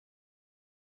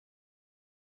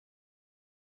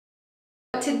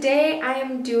today I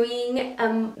am doing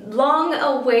a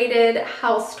long-awaited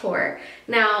house tour.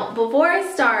 Now, before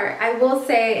I start, I will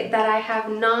say that I have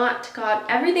not got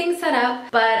everything set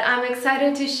up, but I'm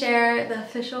excited to share the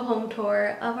official home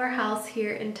tour of our house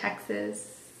here in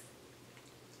Texas.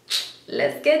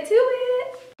 Let's get to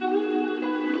it.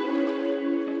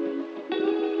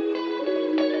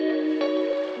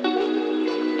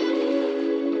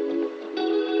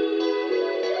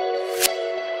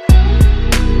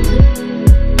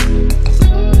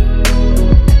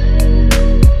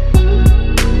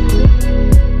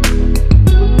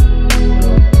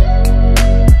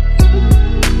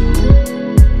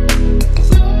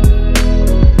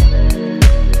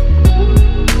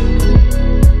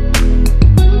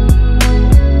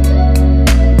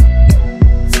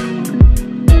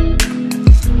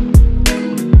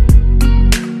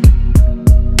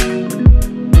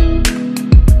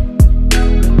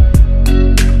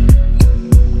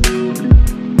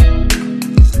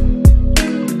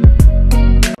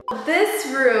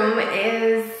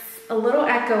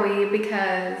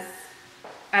 Because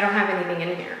I don't have anything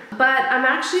in here. But I'm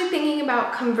actually thinking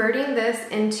about converting this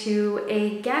into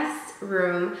a guest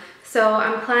room. So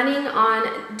I'm planning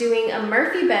on doing a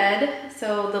Murphy bed.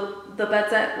 So the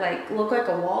beds that look like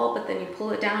a wall, but then you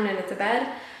pull it down and it's a bed.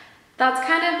 That's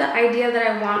kind of the idea that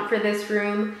I want for this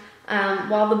room.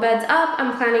 While the bed's up,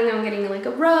 I'm planning on getting like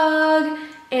a rug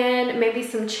and maybe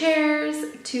some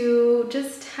chairs to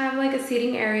just have like a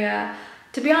seating area.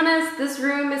 To be honest, this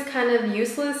room is kind of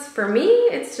useless for me.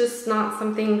 It's just not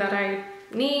something that I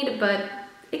need, but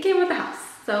it came with the house.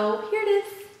 So here it is.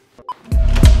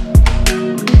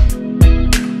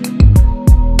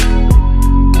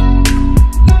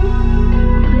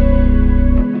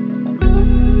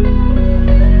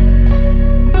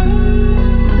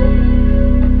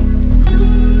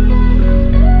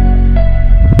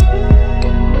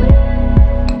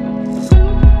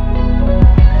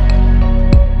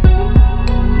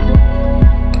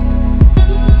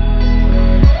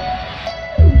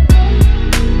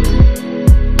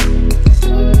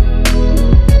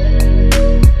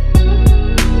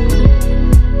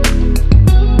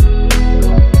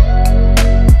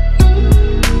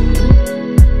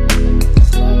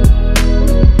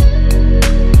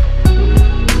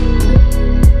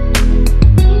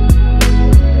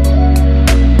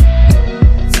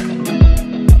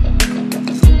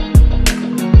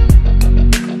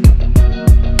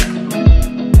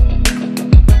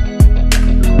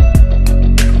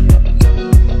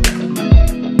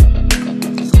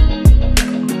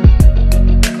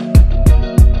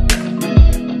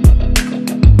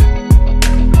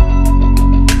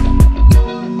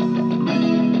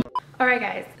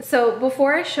 So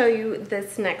before I show you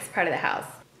this next part of the house,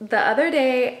 the other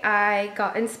day I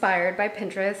got inspired by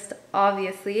Pinterest,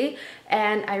 obviously,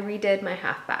 and I redid my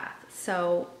half bath.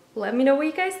 So let me know what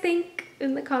you guys think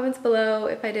in the comments below,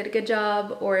 if I did a good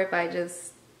job or if I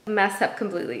just messed up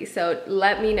completely. So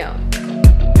let me know.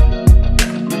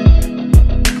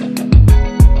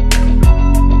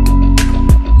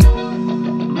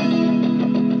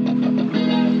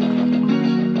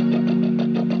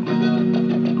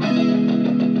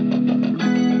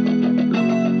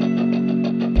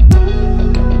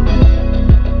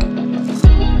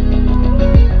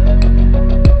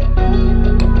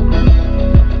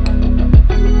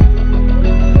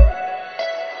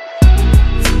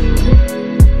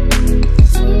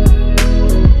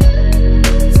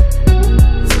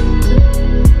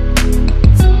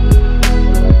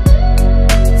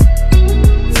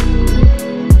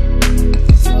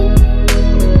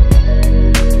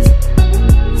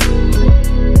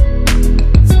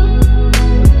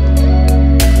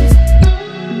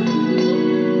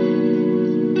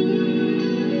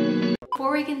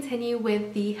 Continue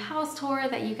with the house tour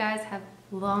that you guys have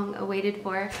long awaited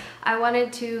for, I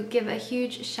wanted to give a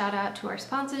huge shout out to our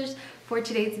sponsors for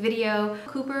today's video,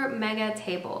 Cooper Mega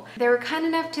Table. They were kind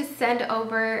enough to send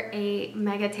over a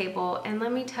mega table, and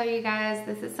let me tell you guys,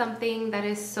 this is something that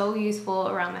is so useful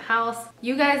around the house.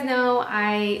 You guys know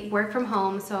I work from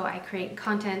home, so I create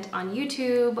content on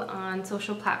YouTube, on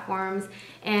social platforms,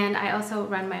 and I also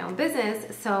run my own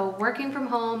business, so working from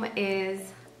home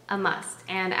is a must.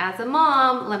 And as a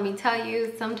mom, let me tell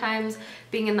you, sometimes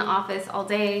being in the office all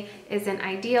day isn't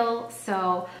ideal.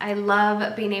 So I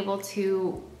love being able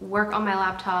to work on my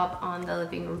laptop on the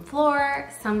living room floor.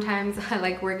 Sometimes I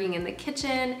like working in the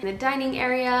kitchen, in the dining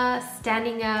area,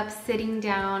 standing up, sitting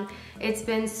down. It's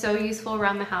been so useful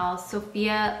around the house.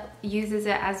 Sophia uses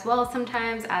it as well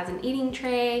sometimes as an eating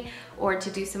tray or to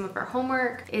do some of her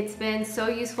homework. It's been so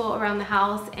useful around the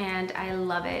house and I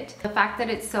love it. The fact that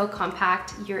it's so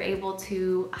compact, you're able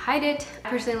to hide it. I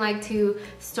personally like to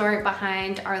store it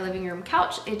behind our living room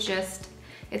couch.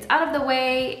 It's out of the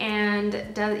way and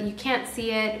you can't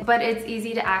see it, but it's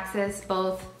easy to access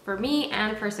both for me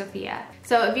and for Sophia.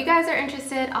 So if you guys are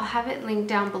interested, I'll have it linked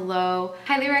down below.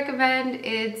 Highly recommend.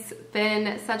 It's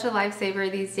been such a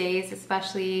lifesaver these days,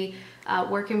 especially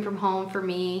working from home for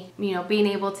me. You know, being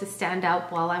able to stand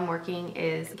up while I'm working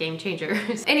is a game changer.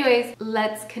 Anyways,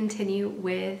 let's continue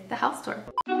with the house tour.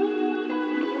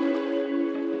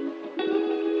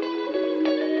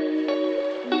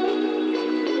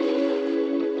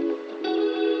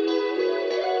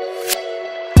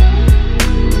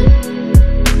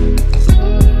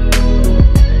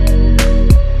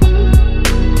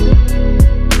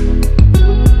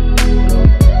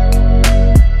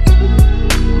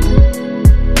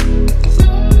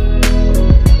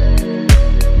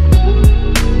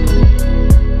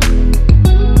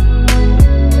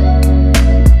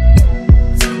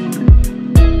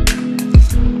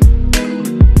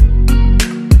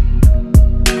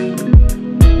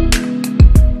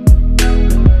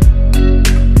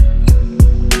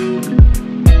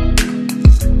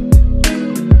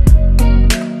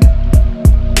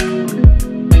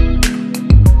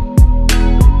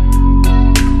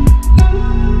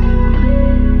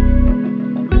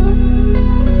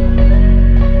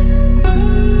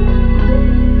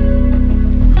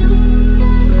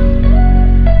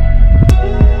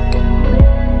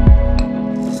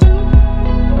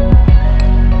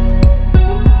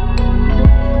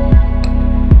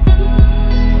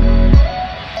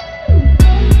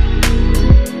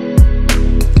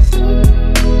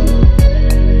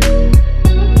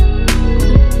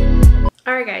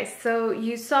 So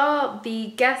you saw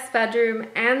the guest bedroom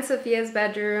and Sophia's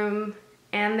bedroom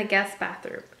and the guest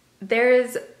bathroom. There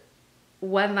is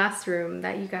one last room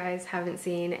that you guys haven't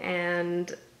seen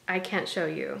and I can't show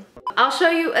you. I'll show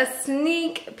you a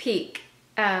sneak peek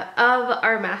of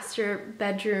our master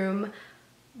bedroom,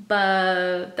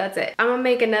 but that's it. I'm gonna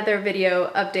make another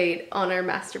video update on our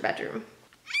master bedroom.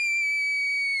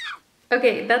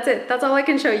 Okay, that's it. That's all I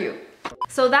can show you.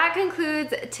 So that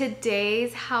concludes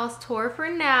today's house tour for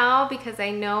now, because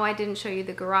I know I didn't show you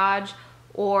the garage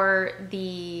or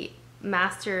the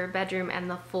master bedroom and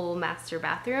the full master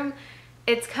bathroom.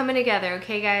 It's coming together,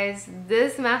 okay guys?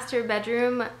 This master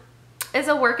bedroom is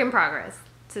a work in progress,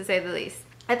 to say the least.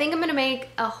 I think I'm gonna make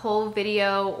a whole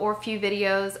video or a few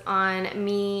videos on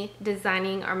me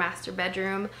designing our master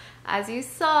bedroom. As you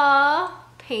saw,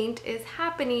 paint is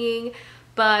happening,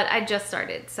 but I just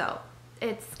started, so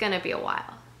it's gonna be a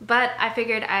while. But I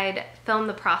figured I'd film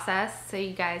the process so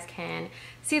you guys can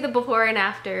see the before and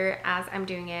after as I'm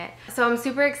doing it. So I'm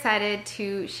super excited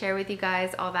to share with you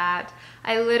guys all that.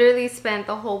 I literally spent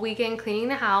the whole weekend cleaning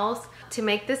the house to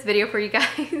make this video for you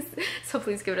guys, so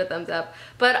please give it a thumbs up.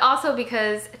 But also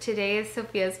because today is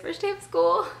Sophia's first day of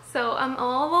school, so I'm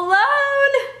all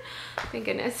alone. Thank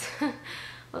goodness.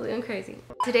 I'm going crazy.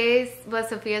 Today was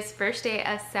Sophia's first day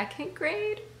of second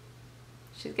grade.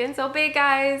 She's getting so big,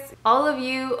 guys. All of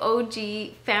you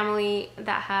OG family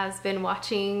that has been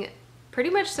watching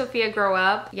pretty much Sophia grow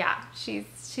up, yeah,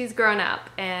 she's grown up,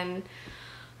 and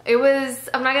it was,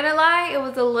 I'm not gonna lie, it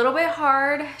was a little bit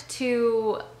hard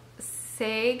to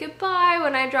say goodbye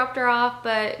when I dropped her off,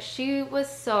 but she was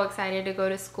so excited to go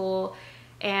to school.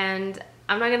 And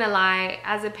I'm not gonna lie,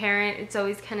 as a parent, it's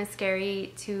always kind of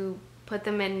scary to put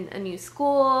them in a new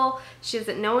school. She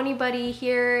doesn't know anybody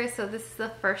here, so this is the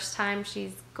first time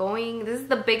she's going. This is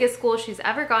the biggest school she's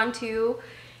ever gone to,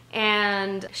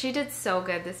 and she did so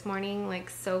good this morning, like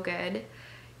so good.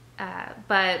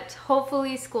 But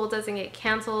hopefully school doesn't get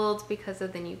canceled because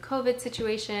of the new COVID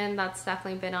situation. That's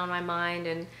definitely been on my mind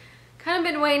and kind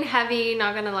of been weighing heavy,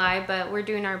 not gonna lie, but we're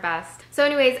doing our best. So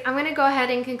anyways, I'm gonna go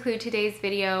ahead and conclude today's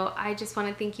video. I just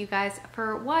wanna thank you guys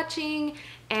for watching,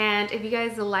 and if you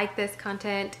guys like this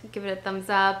content, give it a thumbs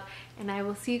up, and I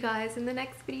will see you guys in the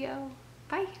next video.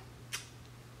 Bye.